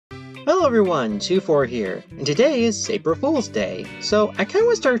Hello everyone, 24 here, and today is April Fool's Day. So I kinda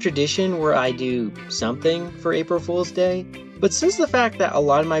want to start a tradition where I do something for April Fool's Day, but since the fact that a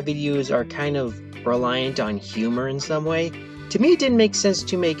lot of my videos are kind of reliant on humor in some way, to me it didn't make sense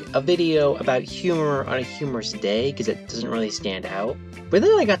to make a video about humor on a humorous day because it doesn't really stand out. But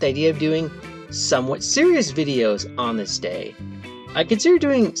then I got the idea of doing somewhat serious videos on this day. I considered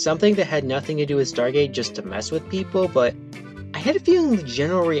doing something that had nothing to do with Stargate just to mess with people, but I had a feeling the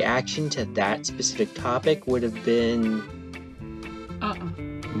general reaction to that specific topic would have been...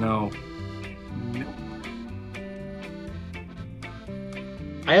 No.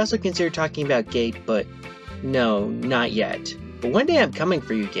 I also considered talking about Gate, but no, not yet. But one day I'm coming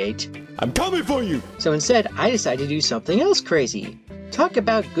for you, Gate. I'm coming for you! So instead, I decided to do something else crazy. Talk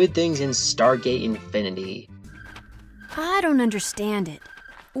about good things in Stargate Infinity. I don't understand it.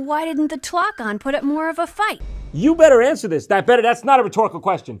 Why didn't the Tlocon put up more of a fight? You better answer this. That's not a rhetorical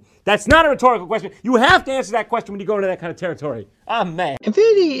question. That's not a rhetorical question. You have to answer that question when you go into that kind of territory. I'm mad.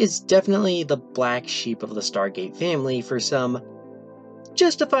 Infinity is definitely the black sheep of the Stargate family for some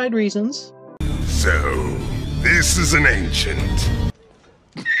justified reasons. So, this is an ancient.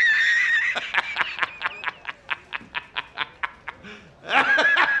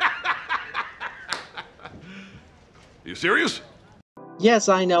 You serious? Yes,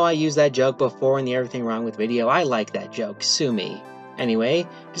 I know I used that joke before in the Everything Wrong With video. I like that joke. Sue me. Anyway,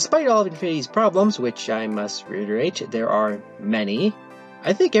 despite all of Infinity's problems, which I must reiterate, there are many,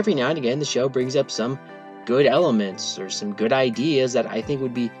 I think every now and again the show brings up some good elements or some good ideas that I think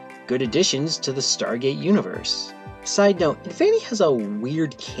would be good additions to the Stargate universe. Side note, Infinity has a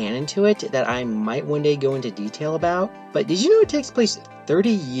weird canon to it that I might one day go into detail about, but did you know it takes place 30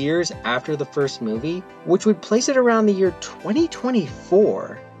 years after the first movie, which would place it around the year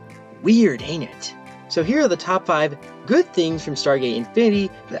 2024? Weird, ain't it? So here are the top 5 good things from Stargate Infinity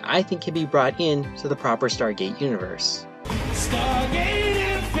that I think can be brought in to the proper Stargate universe.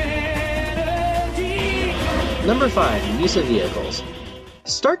 Stargate Infinity. Number 5, use of vehicles.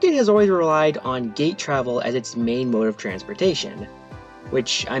 Stargate has always relied on gate travel as its main mode of transportation,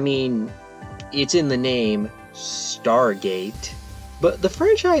 which, I mean, it's in the name, Stargate. But the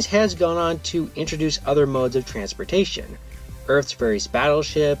franchise has gone on to introduce other modes of transportation, Earth's various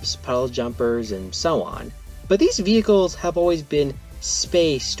battleships, puddle jumpers, and so on. But these vehicles have always been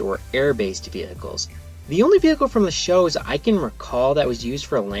spaced or air-based vehicles. The only vehicle from the shows I can recall that was used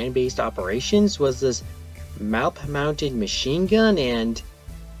for land-based operations was this Malp-mounted machine gun, and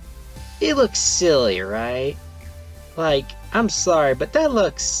it looks silly, right? Like, I'm sorry, but that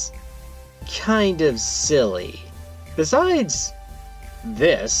looks kind of silly. Besides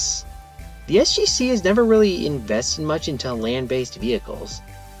this, the SGC has never really invested much into land-based vehicles,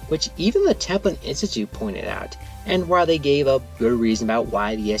 which even the Templin Institute pointed out, and while they gave a good reason about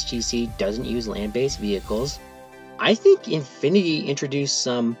why the SGC doesn't use land-based vehicles, I think Infinity introduced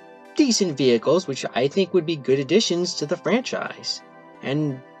some decent vehicles which I think would be good additions to the franchise,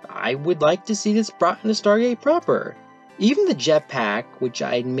 and I would like to see this brought into Stargate proper. Even the jetpack, which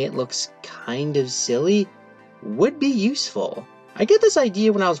I admit looks kind of silly, would be useful. I get this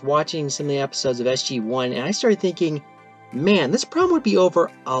idea when I was watching some of the episodes of SG-1 and I started thinking, man, this problem would be over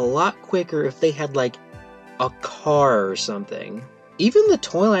a lot quicker if they had like a car or something. Even the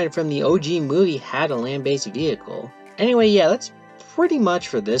toy line from the OG movie had a land-based vehicle. Anyway, yeah, that's pretty much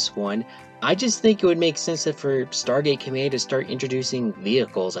for this one. I just think it would make sense for Stargate Command to start introducing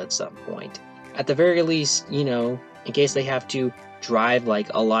vehicles at some point. At the very least, you know, in case they have to drive like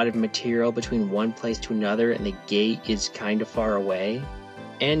a lot of material between one place to another and the gate is kind of far away.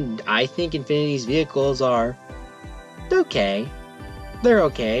 And I think Infinity's vehicles are okay. They're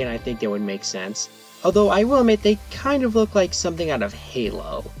okay, and I think they would make sense. Although I will admit they kind of look like something out of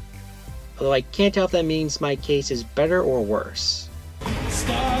Halo. Although I can't tell if that means my case is better or worse.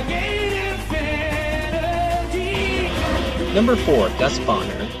 Stargate Infinity. Number 4, Gus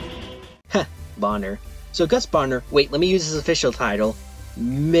Bonner. Heh, Bonner. So Gus Bonner, wait, let me use his official title.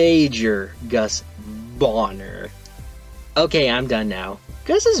 Major Gus Bonner. Okay, I'm done now.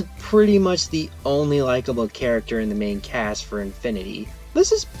 Gus is pretty much the only likable character in the main cast for Infinity.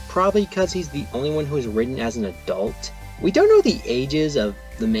 This is probably because he's the only one who is written as an adult. We don't know the ages of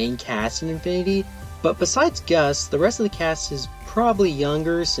the main cast in Infinity, but besides Gus, the rest of the cast is probably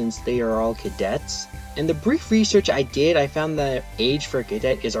younger since they are all cadets. In the brief research I did, I found the age for a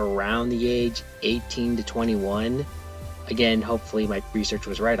cadet is around the age 18 to 21. Again, hopefully my research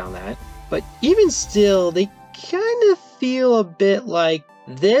was right on that. But even still, they kind of feel a bit like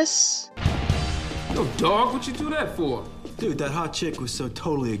this. Yo, dog, what you do that for? Dude, that hot chick was so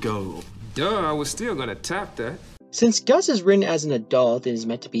totally a go. Duh, I was still gonna tap that. Since Gus is written as an adult and is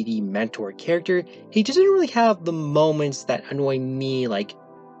meant to be the mentor character, he doesn't really have the moments that annoy me like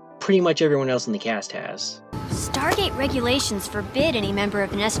pretty much everyone else in the cast has. Stargate regulations forbid any member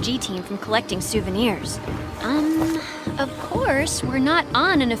of an SG team from collecting souvenirs. Of course, we're not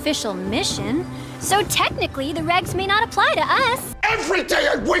on an official mission, so technically the regs may not apply to us. Every day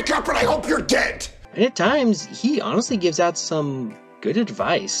I wake up and I hope you're dead! And at times, he honestly gives out some good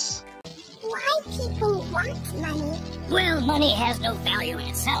advice. Why people want money? Well, money has no value in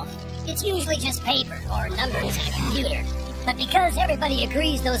itself. It's usually just paper or numbers in a computer. But because everybody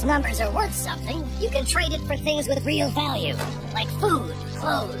agrees those numbers are worth something, you can trade it for things with real value. Like food,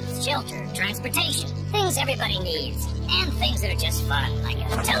 clothes, shelter, transportation. Things everybody needs. And things that are just fun, like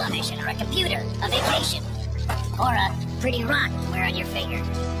a television or a computer, a vacation. Or a pretty rock to wear on your finger.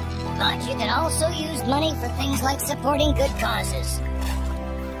 But you can also use money for things like supporting good causes.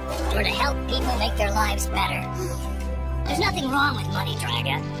 Or to help people make their lives better. There's nothing wrong with money,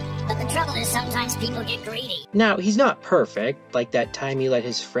 Draga. But the trouble is sometimes people get greedy. Now, he's not perfect, like that time he let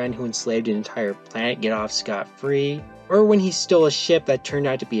his friend who enslaved an entire planet get off scot-free, or when he stole a ship that turned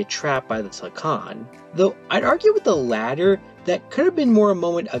out to be a trap by the Tlacan. Though I'd argue with the latter that could have been more a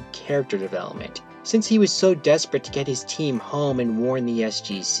moment of character development, since he was so desperate to get his team home and warn the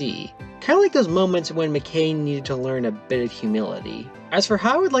SGC. Kinda like those moments when McKay needed to learn a bit of humility. As for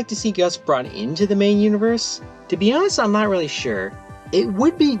how I would like to see Gus brought into the main universe, to be honest, I'm not really sure. It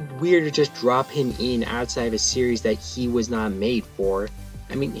would be weird to just drop him in outside of a series that he was not made for.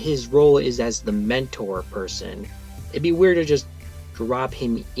 I mean, his role is as the mentor person. It'd be weird to just drop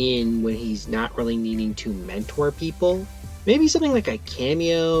him in when he's not really needing to mentor people. Maybe something like a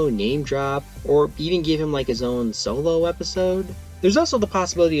cameo, name drop, or even give him like his own solo episode. There's also the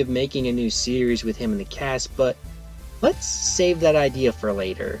possibility of making a new series with him in the cast, but let's save that idea for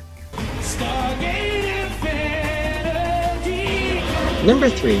later. Stargate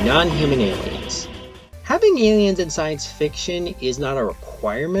Number 3. Non-human aliens. Having aliens in science fiction is not a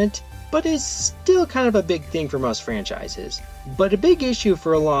requirement, but is still kind of a big thing for most franchises. But a big issue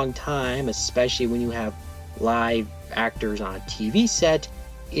for a long time, especially when you have live actors on a TV set,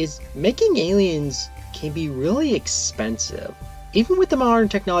 is making aliens can be really expensive. Even with the modern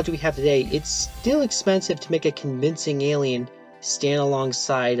technology we have today, it's still expensive to make a convincing alien stand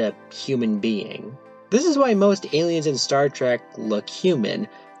alongside a human being. This is why most aliens in Star Trek look human.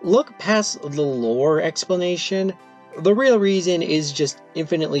 Look past the lore explanation. The real reason is just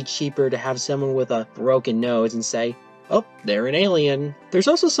infinitely cheaper to have someone with a broken nose and say, oh, they're an alien. There's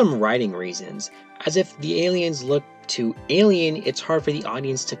also some writing reasons. As if the aliens look too alien, it's hard for the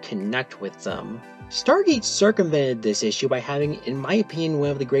audience to connect with them. Stargate circumvented this issue by having, in my opinion, one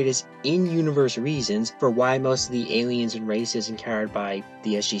of the greatest in-universe reasons for why most of the aliens and races encountered by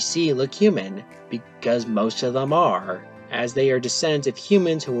the SGC look human, because most of them are, as they are descendants of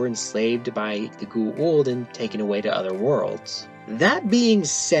humans who were enslaved by the Goa'uld and taken away to other worlds. That being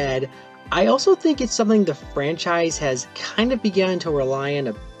said, I also think it's something the franchise has kind of begun to rely on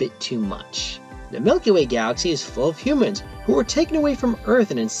a bit too much. The Milky Way galaxy is full of humans who were taken away from Earth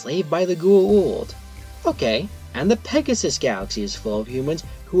and enslaved by the Goa'uld. Okay, and the Pegasus galaxy is full of humans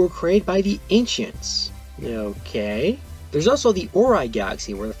who were created by the Ancients. Okay. There's also the Ori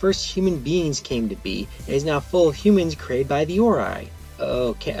galaxy where the first human beings came to be and is now full of humans created by the Ori.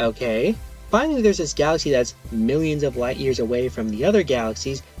 Okay. Finally, there's this galaxy that's millions of light years away from the other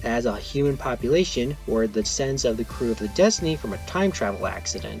galaxies that has a human population who are the descendants of the crew of the Destiny from a time travel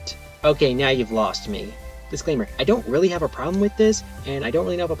accident. Okay, now you've lost me. Disclaimer, I don't really have a problem with this, and I don't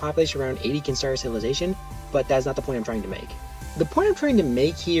really know if a population around 80 can start a civilization, but that's not the point I'm trying to make. The point I'm trying to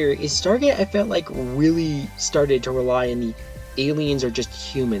make here is Stargate, I felt like, really started to rely on the aliens are just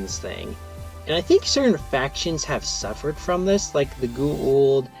humans thing. And I think certain factions have suffered from this, like the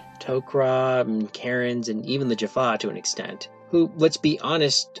Goa'uld, Tok'ra, and Karens, and even the Jaffa to an extent, who, let's be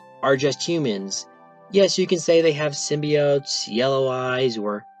honest, are just humans. Yes, you can say they have symbiotes, yellow eyes,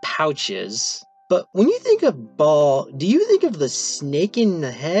 or pouches. But when you think of Ball, do you think of the snake in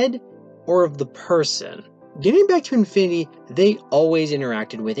the head, or of the person? Getting back to Infinity, they always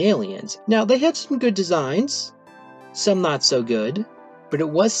interacted with aliens. Now, they had some good designs, some not so good, but it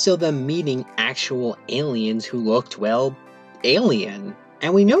was still them meeting actual aliens who looked, well, alien.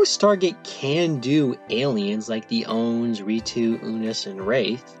 And we know Stargate can do aliens like the Ons, Ritu, Unis, and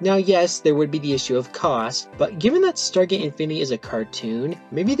Wraith. Now yes, there would be the issue of cost, but given that Stargate Infinity is a cartoon,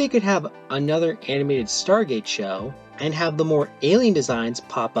 maybe they could have another animated Stargate show, and have the more alien designs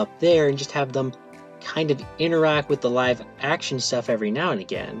pop up there and just have them kind of interact with the live action stuff every now and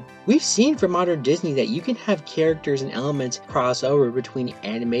again. We've seen from modern Disney that you can have characters and elements cross over between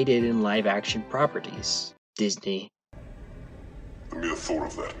animated and live action properties. Disney. The mere thought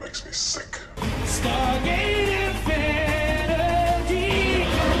of that makes me sick. Stargate Infinity.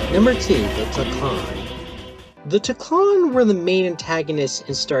 Number 2, the Tlacan. The Tlacan were the main antagonists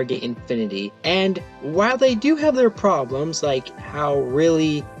in Stargate Infinity, and while they do have their problems, like how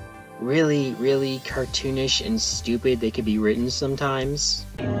really cartoonish and stupid they could be written sometimes.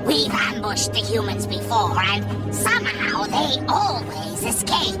 We've ambushed the humans before, and somehow they always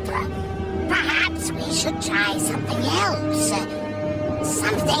escape. Perhaps we should try something else.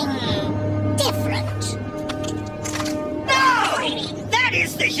 Something different. No! That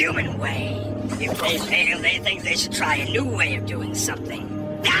is the human way. If they fail, they think they should try a new way of doing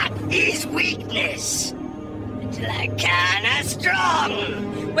something. That is weakness. The Tlacan are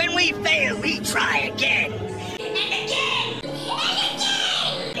strong. When we fail, we try again. And again!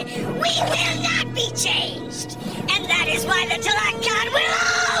 And again! We will not be changed. And that is why the Tlacan will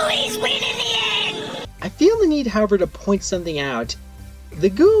always win in the end. I feel the need, however, to point something out. The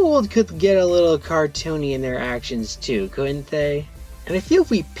Goa'uld could get a little cartoony in their actions too, couldn't they? And I feel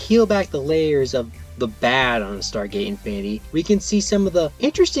if we peel back the layers of the bad on Stargate Infinity, we can see some of the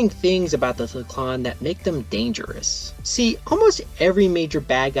interesting things about the Tlacan that make them dangerous. See, almost every major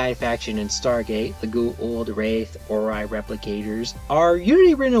bad guy faction in Stargate, the Goa'uld, Wraith, Ori, Replicators, are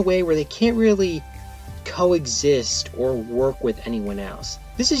usually written in a way where they can't really coexist or work with anyone else.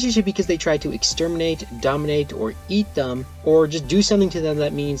 This is usually because they try to exterminate, dominate, or eat them, or just do something to them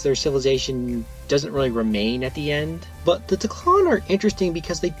that means their civilization doesn't really remain at the end. But the Tlacan are interesting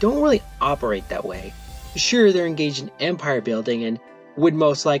because they don't really operate that way. Sure, they're engaged in empire building and would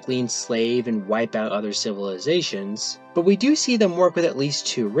most likely enslave and wipe out other civilizations, but we do see them work with at least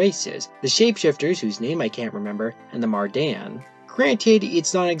 2 races, the Shapeshifters, whose name I can't remember, and the Mardan. Granted,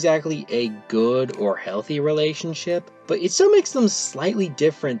 it's not exactly a good or healthy relationship, but it still makes them slightly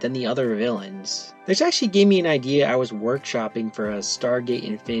different than the other villains. This actually gave me an idea I was workshopping for a Stargate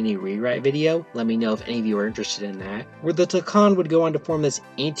Infinity rewrite video, let me know if any of you are interested in that, where the Tlacan would go on to form this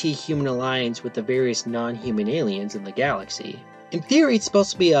anti-human alliance with the various non-human aliens in the galaxy. In theory, it's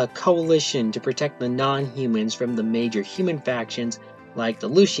supposed to be a coalition to protect the non-humans from the major human factions like the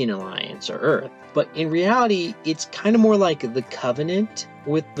Lucian Alliance or Earth. But in reality, it's kind of more like the Covenant,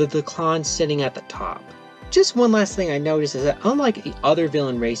 with the Tlacan sitting at the top. Just one last thing I noticed is that unlike the other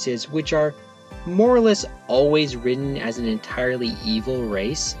villain races, which are more or less always written as an entirely evil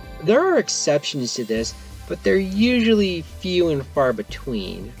race, there are exceptions to this, but they're usually few and far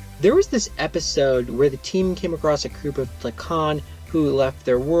between. There was this episode where the team came across a group of Tlacan who left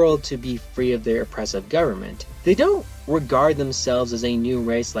their world to be free of their oppressive government. They don't regard themselves as a new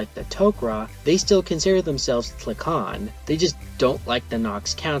race like the Tok'ra, they still consider themselves Tlacan. They just don't like the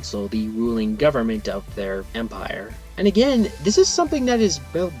Nox Council, the ruling government of their empire. And again, this is something that is,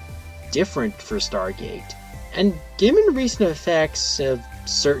 well, different for Stargate. And given recent effects of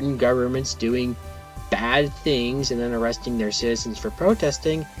certain governments doing bad things and then arresting their citizens for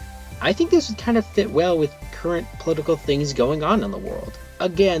protesting, I think this would kind of fit well with current political things going on in the world.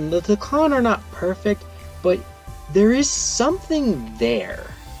 Again, the Tlacan are not perfect, but there is something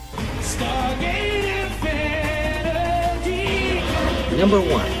there. Stargate Infinity. Number 1,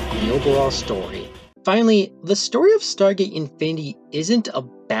 the overall story. Finally, the story of Stargate Infinity isn't a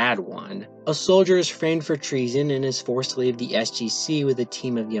bad one. A soldier is framed for treason and is forced to leave the SGC with a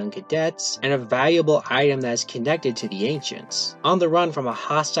team of young cadets and a valuable item that is connected to the Ancients. On the run from a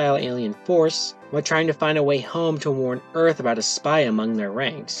hostile alien force, while trying to find a way home to warn Earth about a spy among their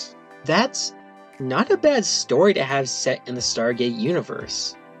ranks. That's not a bad story to have set in the Stargate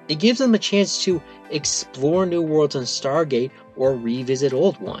universe. It gives them a chance to explore new worlds on Stargate or revisit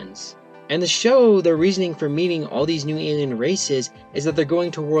old ones. And the show, their reasoning for meeting all these new alien races is that they're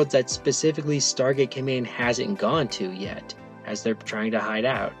going to worlds that specifically Stargate Command hasn't gone to yet, as they're trying to hide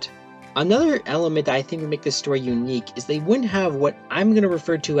out. Another element that I think would make this story unique is they wouldn't have what I'm going to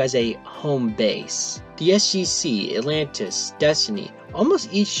refer to as a home base. The SGC, Atlantis, Destiny,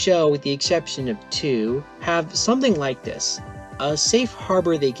 almost each show with the exception of 2, have something like this. A safe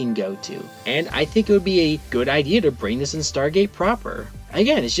harbor they can go to, and I think it would be a good idea to bring this in Stargate proper.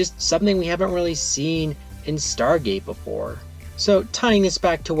 Again, it's just something we haven't really seen in Stargate before. So tying this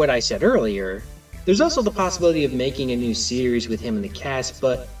back to what I said earlier, there's also the possibility of making a new series with him in the cast,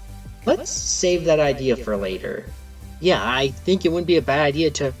 but let's save that idea for later. Yeah, I think it wouldn't be a bad idea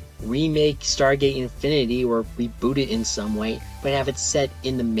to remake Stargate Infinity or reboot it in some way, but have it set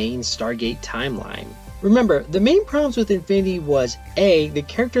in the main Stargate timeline. Remember, the main problems with Infinity was A, the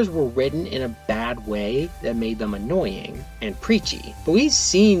characters were written in a bad way that made them annoying and preachy. But we've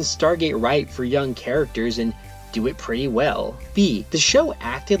seen Stargate write for young characters and do it pretty well. B. The show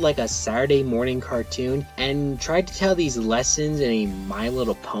acted like a Saturday morning cartoon and tried to tell these lessons in a My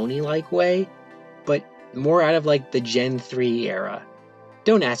Little Pony-like way, but more out of like the Gen 3 era.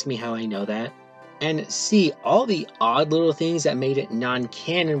 Don't ask me how I know that. And C. All the odd little things that made it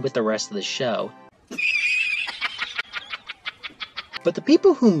non-canon with the rest of the show. But the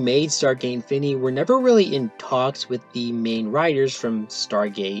people who made Stargate Infinity were never really in talks with the main writers from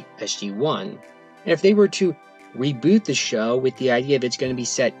Stargate SG-1. And if they were to reboot the show with the idea of it's going to be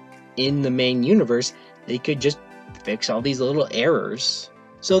set in the main universe, they could just fix all these little errors.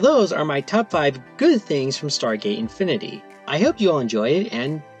 So those are my top 5 good things from Stargate Infinity. I hope you all enjoy it,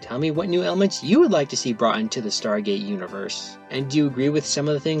 and tell me what new elements you would like to see brought into the Stargate universe. And do you agree with some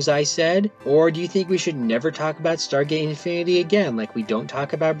of the things I said? Or do you think we should never talk about Stargate Infinity again like we don't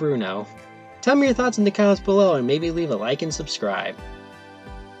talk about Bruno? Tell me your thoughts in the comments below, and maybe leave a like and subscribe.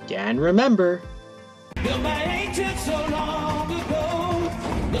 And remember, Built by ancients so long ago,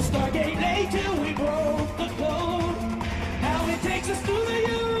 the Stargate